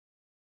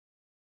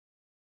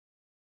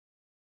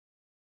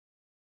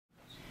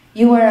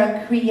You are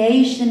a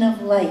creation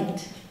of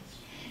light.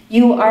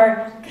 You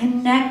are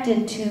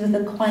connected to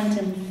the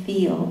quantum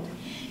field.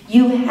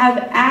 You have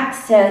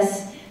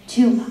access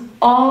to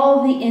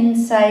all the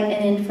insight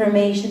and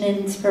information and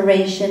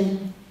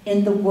inspiration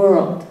in the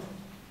world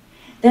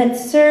that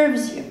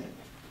serves you.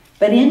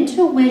 But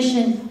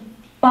intuition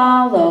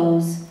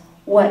follows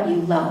what you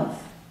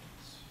love.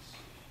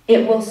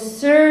 It will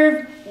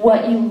serve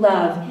what you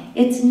love.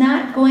 It's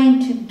not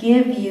going to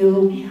give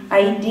you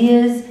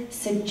ideas,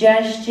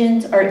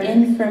 suggestions, or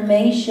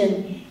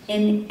information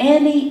in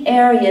any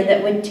area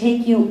that would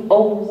take you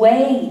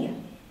away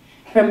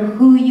from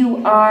who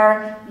you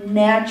are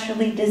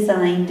naturally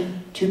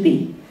designed to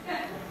be.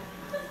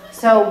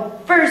 So,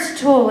 first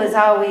tool is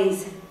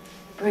always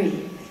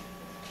breathe.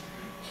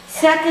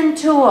 Second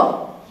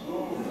tool,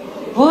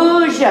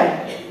 bouge.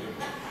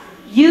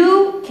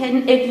 You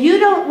can, if you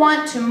don't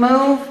want to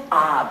move,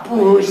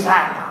 bouge,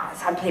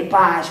 ça plaît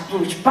pas, je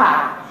bouge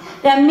pas.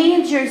 That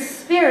means your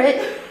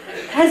spirit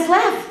has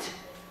left.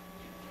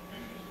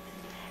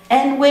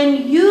 And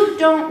when you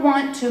don't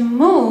want to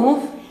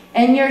move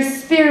and your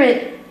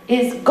spirit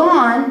is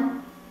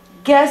gone,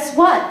 guess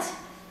what?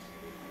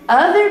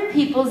 Other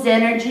people's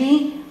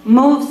energy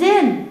moves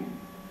in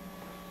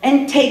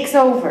and takes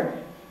over.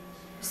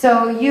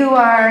 So you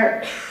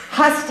are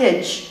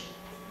hostage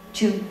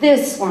to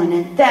this one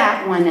and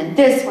that one and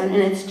this one, and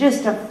it's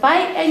just a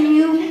fight and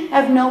you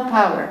have no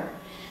power.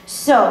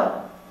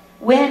 So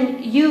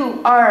when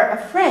you are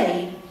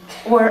afraid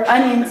or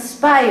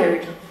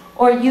uninspired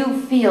or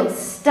you feel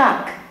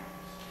stuck,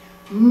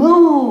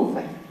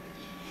 move.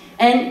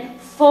 And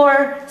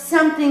for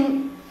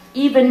something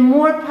even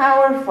more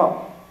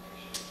powerful,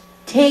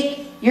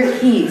 take your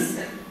keys.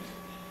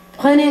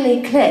 Prenez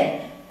les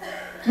clés,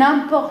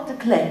 n'importe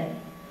clé,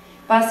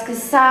 parce que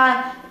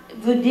ça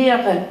veut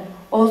dire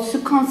au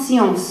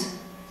sous-conscience,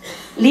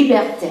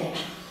 liberté.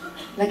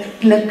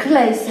 Le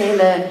clé, c'est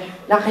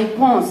la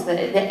réponse,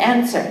 the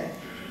answer.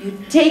 You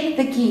take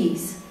the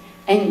keys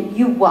and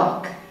you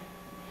walk.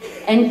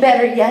 And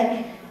better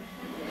yet,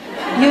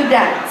 you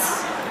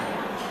dance.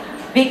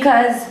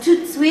 Because tout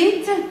de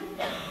suite,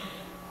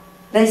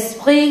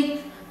 l'esprit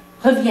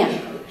revient.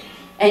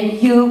 And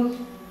you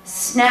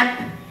snap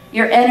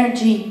your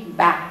energy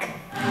back.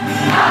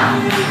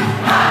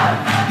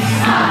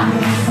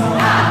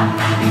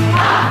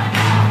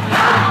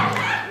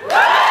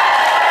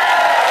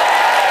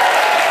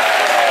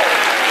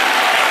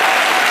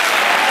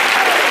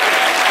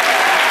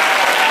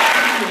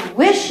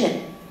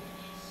 Intuition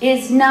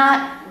is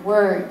not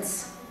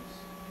words.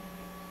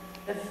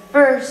 The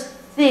first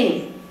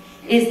thing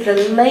is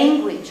the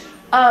language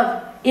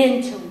of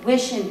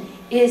intuition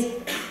is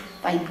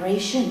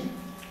vibration.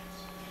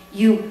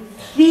 You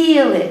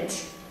feel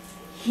it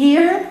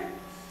here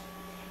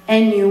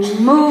and you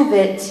move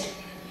it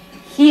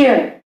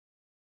here.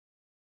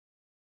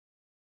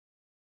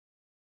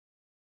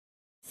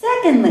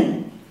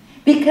 Secondly,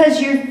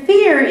 because your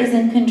fear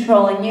isn't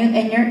controlling you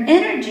and your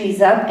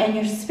energy's up and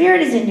your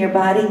spirit is in your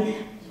body,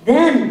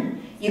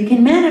 then you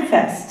can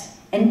manifest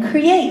and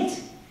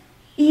create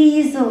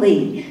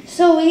easily.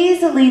 So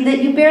easily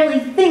that you barely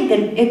think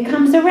it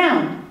comes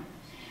around.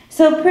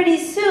 So pretty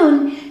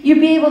soon you'll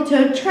be able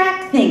to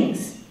attract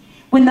things.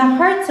 When the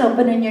heart's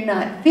open and you're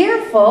not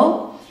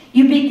fearful,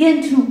 you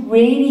begin to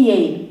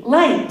radiate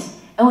light.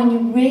 And when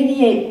you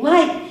radiate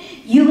light,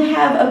 you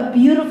have a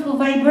beautiful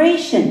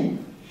vibration.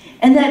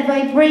 And that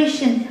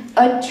vibration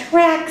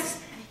attracts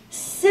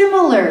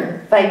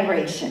similar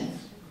vibration.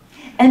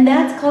 And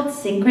that's called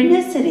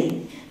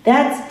synchronicity.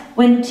 That's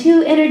when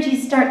two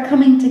energies start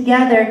coming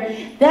together.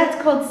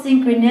 That's called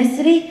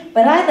synchronicity,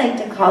 but I like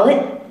to call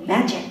it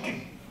magic.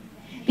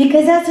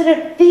 Because that's what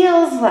it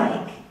feels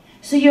like.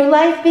 So your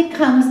life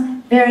becomes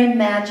very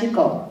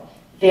magical,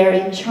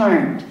 very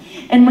charmed.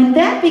 And when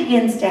that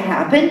begins to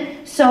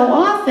happen, so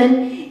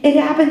often, it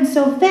happens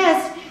so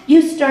fast,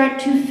 you start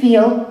to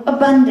feel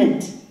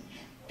abundant.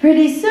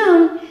 Pretty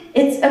soon,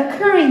 it's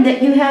occurring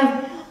that you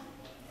have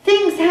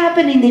things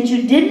happening that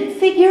you didn't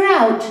figure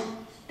out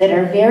that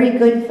are very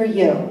good for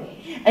you.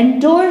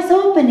 And doors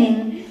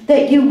opening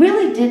that you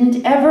really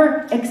didn't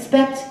ever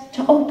expect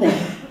to open.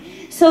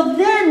 So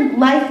then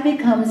life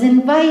becomes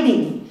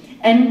inviting.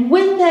 And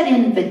with that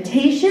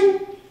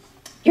invitation,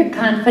 your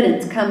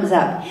confidence comes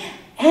up.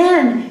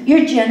 And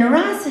your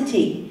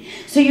generosity.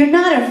 So you're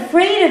not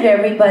afraid of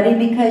everybody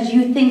because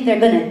you think they're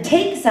going to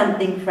take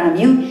something from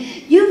you.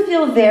 You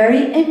feel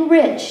very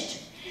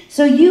enriched.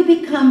 So you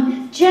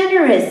become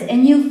generous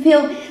and you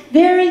feel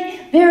very,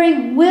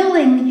 very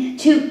willing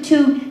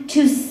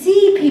to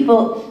see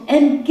people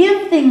and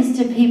give things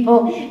to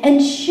people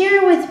and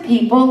share with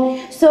people.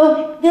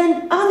 So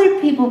then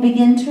other people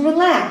begin to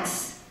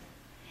relax.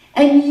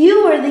 And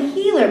you are the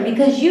healer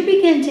because you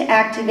begin to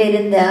activate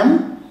in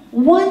them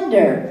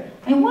wonder.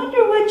 I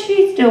wonder what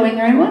she's doing,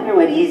 or I wonder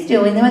what he's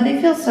doing, and they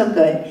feel so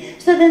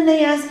good. So then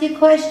they ask you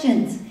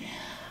questions.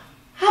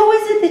 How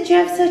is it that you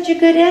have such a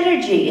good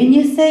energy? And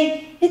you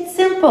say, it's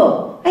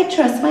simple. I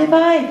trust my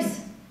vibes.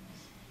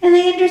 And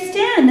they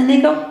understand, and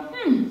they go,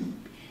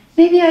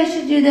 maybe I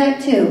should do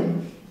that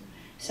too.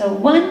 So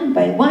one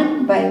by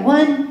one,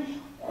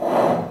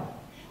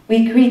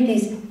 we create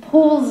these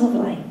pools of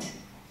light.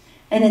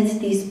 And it's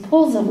these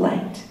pools of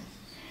light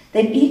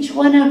that each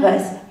one of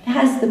us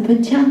has the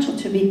potential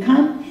to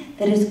become,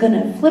 that is going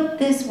to flip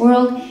this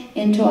world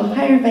into a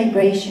higher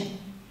vibration.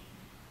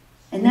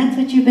 And that's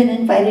what you've been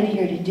invited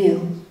here to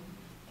do.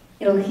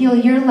 It'll heal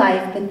your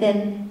life, but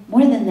then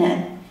more than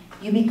that,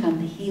 you become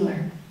the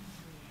healer.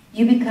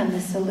 You become the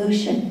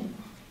solution.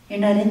 You're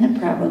not in the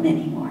problem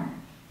anymore.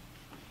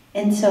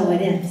 And so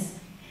it is.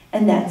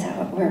 And that's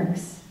how it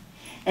works.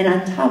 And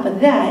on top of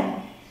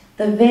that,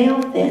 the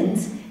veil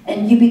thins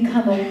and you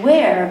become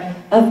aware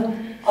of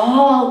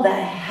all the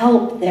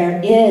help there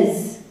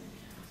is.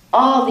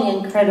 All the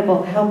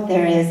incredible help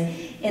there is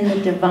in the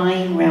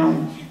divine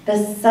realm,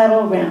 the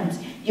subtle realms,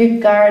 your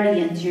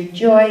guardians, your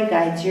joy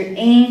guides, your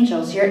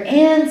angels, your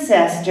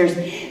ancestors,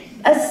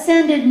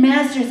 ascended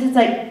masters. It's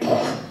like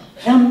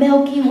the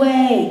Milky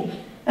Way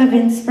of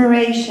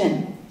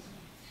inspiration.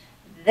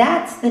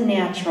 That's the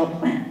natural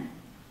plan.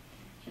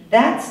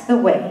 That's the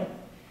way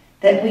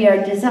that we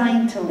are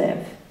designed to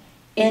live,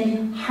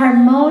 in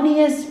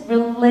harmonious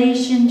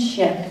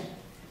relationship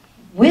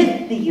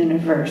with the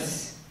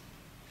universe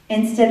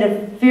instead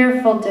of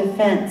fearful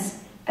defense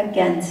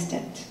against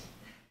it.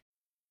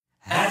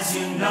 As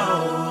you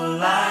know,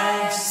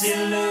 life's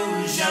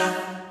illusion,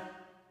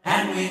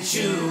 and we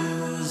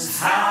choose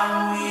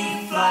how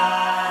we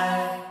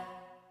fly.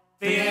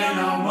 Fear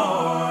no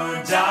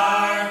more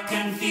dark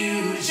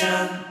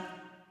confusion.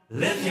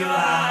 Lift your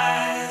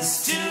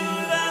eyes to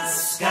the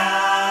sky.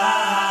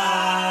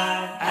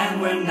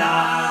 And we're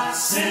not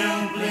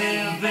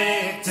simply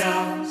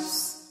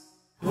victims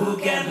who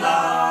get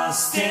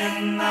lost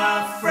in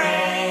the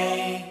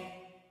fray.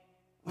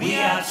 We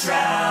are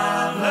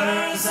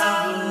travelers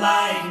of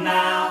light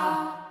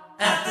now,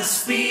 at the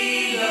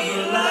speed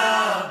of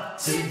love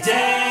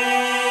today.